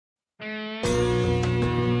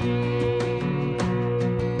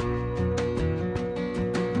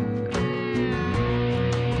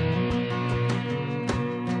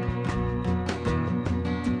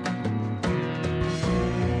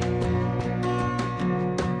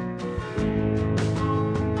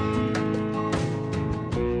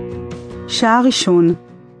שעה ראשון,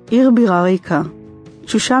 עיר בירה ריקה.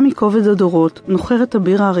 תשושה מכובד הדורות, נוחרת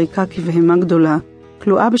הבירה הריקה כבהמה גדולה,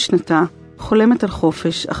 כלואה בשנתה, חולמת על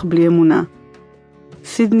חופש, אך בלי אמונה.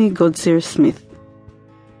 סידני גודסיר סמית.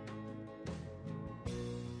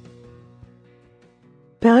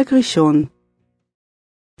 פרק ראשון.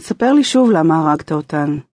 ספר לי שוב למה הרגת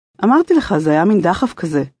אותן. אמרתי לך, זה היה מין דחף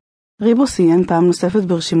כזה. ריבוס עיין פעם נוספת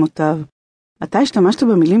ברשימותיו. אתה השתמשת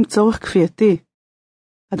במילים צורך כפייתי.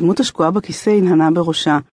 הדמות השקועה בכיסא הנהנה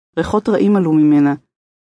בראשה, ריחות רעים עלו ממנה.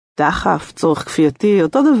 דחף, צורך כפייתי,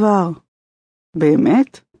 אותו דבר.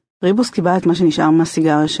 באמת? ריבוס קיבל את מה שנשאר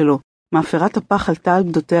מהסיגריה שלו. מאפרת הפח עלתה על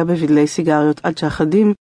גדותיה בבדלי סיגריות, עד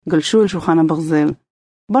שאחדים גלשו אל שולחן הברזל.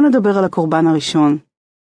 בוא נדבר על הקורבן הראשון.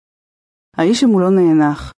 האיש שמולו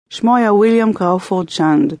נאנח. שמו היה וויליאם קראופורד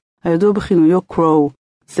שאנד, הידוע בכינויו קרו,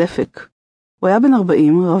 זפק. הוא היה בן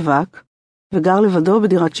 40, רווק, וגר לבדו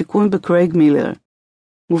בדירת שיכון בקרייג מילר.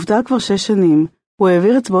 מובדל כבר 6 שנים, הוא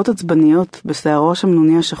העביר אצבעות עצבניות בשערו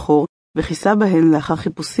השמנוני השחור, וכיסה בהן לאחר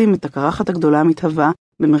חיפושים את הקרחת הגדולה המתהווה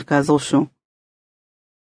במרכז ראשו.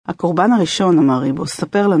 הקורבן הראשון, אמר ריבוס,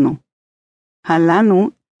 ספר לנו. הלנו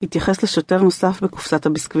התייחס לשוטר נוסף בקופסת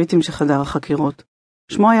הביסקוויטים שחדר החקירות.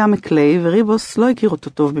 שמו היה מקליי, וריבוס לא הכיר אותו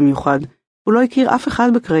טוב במיוחד. הוא לא הכיר אף אחד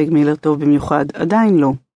בקרייג מילר טוב במיוחד, עדיין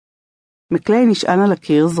לא. מקליי נשען על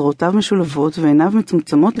הקיר, זרועותיו משולבות ועיניו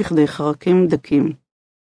מצומצמות לכדי חרקים דקים.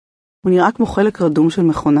 הוא נראה כמו חלק רדום של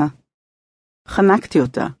מכונה. חנקתי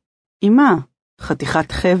אותה. אמא,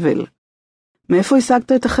 חתיכת חבל. מאיפה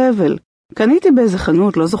השגת את החבל? קניתי באיזה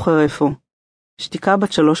חנות, לא זוכר איפה. שתיקה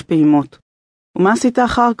בת 3 פעימות. ומה עשית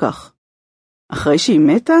אחר כך? אחרי שהיא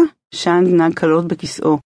מתה, שאנד נג קלות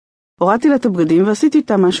בכיסאו. הורדתי לה את הבגדים ועשיתי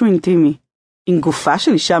איתה משהו אינטימי. עם גופה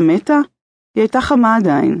של אישה מתה? היא הייתה חמה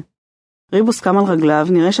עדיין. ריבוס קם על רגליו,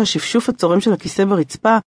 נראה שהשפשוף הצורם של הכיסא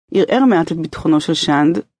ברצפה ערער מעט את ביטחונו של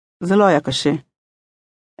שאנד. זה לא היה קשה.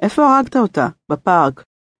 איפה הרגת אותה? בפארק.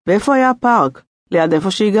 ואיפה היה הפארק? ליד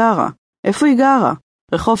איפה שהיא גרה. איפה היא גרה?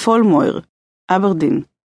 רחוב פולמויר, אברדין.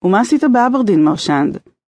 ומה עשית באברדין, מר שאנד?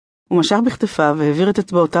 הוא משך בכתפיו והעביר את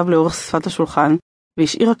אצבעותיו לאורך שפת השולחן,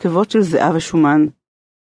 והשאיר עקבות של זיעה ושומן.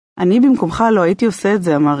 אני במקומך לא הייתי עושה את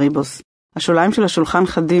זה, אמר ריבוס. השוליים של השולחן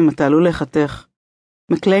חדים, אתה עלול להיחתך.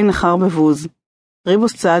 מקליי נחר בבוז.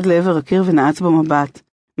 ריבוס צעד לעבר הקיר ונעץ במבט.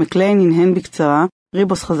 מקליי ננהן בקצרה,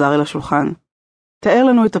 ריבוס חזר אל השולחן. תאר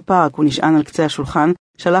לנו את הפארק, הוא נשען על קצה השולחן,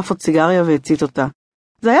 שלף עוד סיגריה והצית אותה.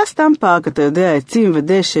 זה היה סתם פארק, אתה יודע, עצים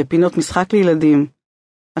ודשא, פינות משחק לילדים.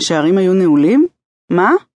 השערים היו נעולים?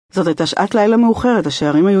 מה? זאת הייתה שעת לילה מאוחרת,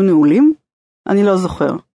 השערים היו נעולים? אני לא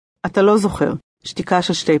זוכר. אתה לא זוכר. שתיקה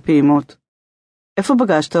של 2 פעימות. איפה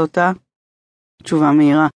פגשת אותה? תשובה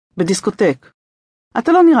מהירה. בדיסקוטק.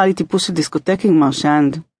 אתה לא נראה לי טיפוס של דיסקוטקינג, מר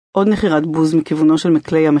שאנד. עוד נחירת בוז מכיוונו של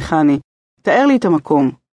מקליי המכני. תאר לי את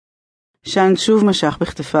המקום. שאנד שוב משך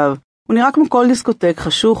בכתפיו. הוא נראה כמו כל דיסקוטק,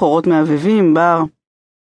 חשוך, אורות מעבבים, בר.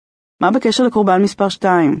 מה בקשר לקורבן מספר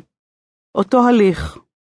 2? אותו הליך.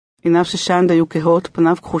 עיניו של שאנד היו כהות,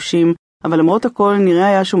 פניו כחושים, אבל למרות הכל נראה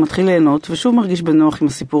היה שהוא מתחיל ליהנות ושוב מרגיש בנוח עם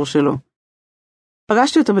הסיפור שלו.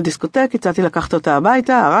 פגשתי אותה בדיסקוטק, הצעתי לקחת אותה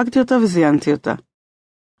הביתה, הרגתי אותה וזיינתי אותה.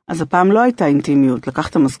 אז הפעם לא הייתה אינטימיות,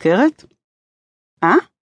 לקחת מזכרת?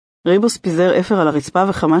 ריבוס פיזר אפר על הרצפה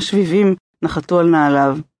וכמה שביבים נחתו על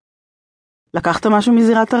נעליו. לקחת משהו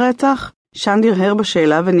מזירת הרצח? שאנד הרהר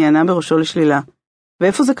בשאלה ונענה בראשו לשלילה.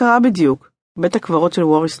 ואיפה זה קרה בדיוק? בית הקברות של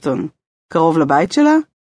ווריסטון. קרוב לבית שלה?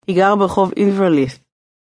 היא גרה ברחוב אינברלית'.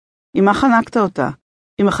 עם מה חנקת אותה?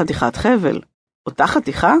 עם החתיכת חבל. אותה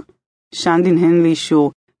חתיכה? שאנד הנהן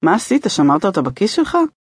לאישור. מה עשית? שמרת אותה בכיס שלך?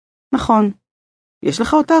 נכון. יש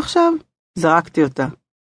לך אותה עכשיו? זרקתי אותה.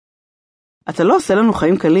 אתה לא עושה לנו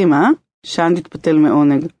חיים קלים, אה? שאנד התפתל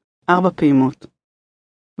מעונג. 4 פעימות.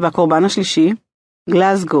 והקורבן השלישי?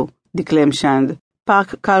 גלאזגו, דקלם שאנד.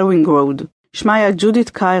 פארק קלווינג רוד. שמה היה ג'ודית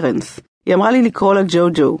קיירנס. היא אמרה לי לקרוא לה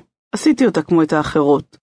ג'ו-ג'ו. עשיתי אותה כמו את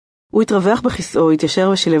האחרות. הוא התרווח בכיסאו, התיישר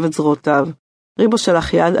ושילב את זרועותיו. ריבוס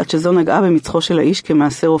שלח יד עד שזו נגעה במצחו של האיש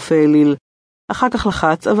כמעשה רופא אליל. אחר כך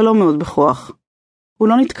לחץ, אבל לא מאוד בכוח. הוא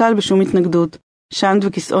לא נתקל בשום התנגדות. שאנד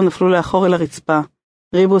וכיסאו נפלו לאחור אל הרצפה.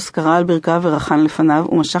 ריבוס קרא על ברכיו ורחן לפניו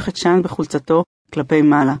ומשך את שאנד בחולצתו כלפי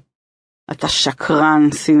מעלה. אתה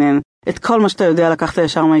שקרן, סינן. את כל מה שאתה יודע לקחת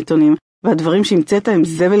ישר מהעיתונים, והדברים שהמצאת הם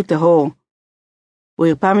זבל טהור. הוא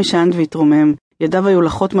הרפא משאנד והתרומם, ידיו היו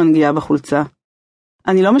לחות מנגיעה בחולצה.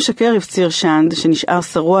 אני לא משקר, הפציר שאנד, שנשאר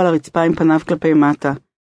שרוע על הרצפה עם פניו כלפי מטה.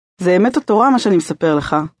 זה אמת התורה מה שאני מספר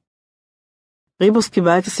לך. ריבוס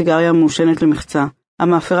קיבל את הסיגריה המעושנת למחצה.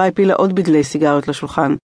 המאפרה הפילה עוד בדלי סיגריות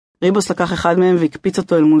לשולחן. ריבוס לקח אחד מהם והקפיץ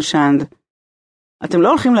אותו אל מול שאנד. אתם לא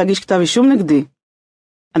הולכים להגיש כתב אישום נגדי.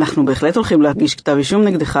 אנחנו בהחלט הולכים להגיש כתב אישום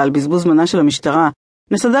נגדך על בזבוז זמנה של המשטרה.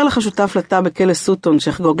 נסדר לך שותף לתא בכלא סוטון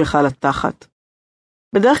שיחגוג לך על התחת.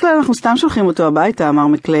 בדרך כלל אנחנו סתם שולחים אותו הביתה, אמר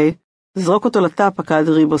מקליי. זרוק אותו לתא, פקד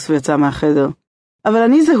ריבוס ויצא מהחדר. אבל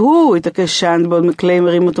אני זה הוא, התעקש שאנד בעוד מקליי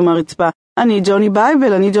מרים אותו מהרצפה. אני ג'וני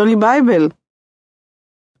בייבל, אני ג'וני בייבל.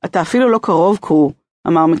 אתה אפילו לא קרוב קרו,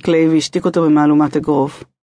 אמר מקליי והשתיק אותו במעלומת אגרוף.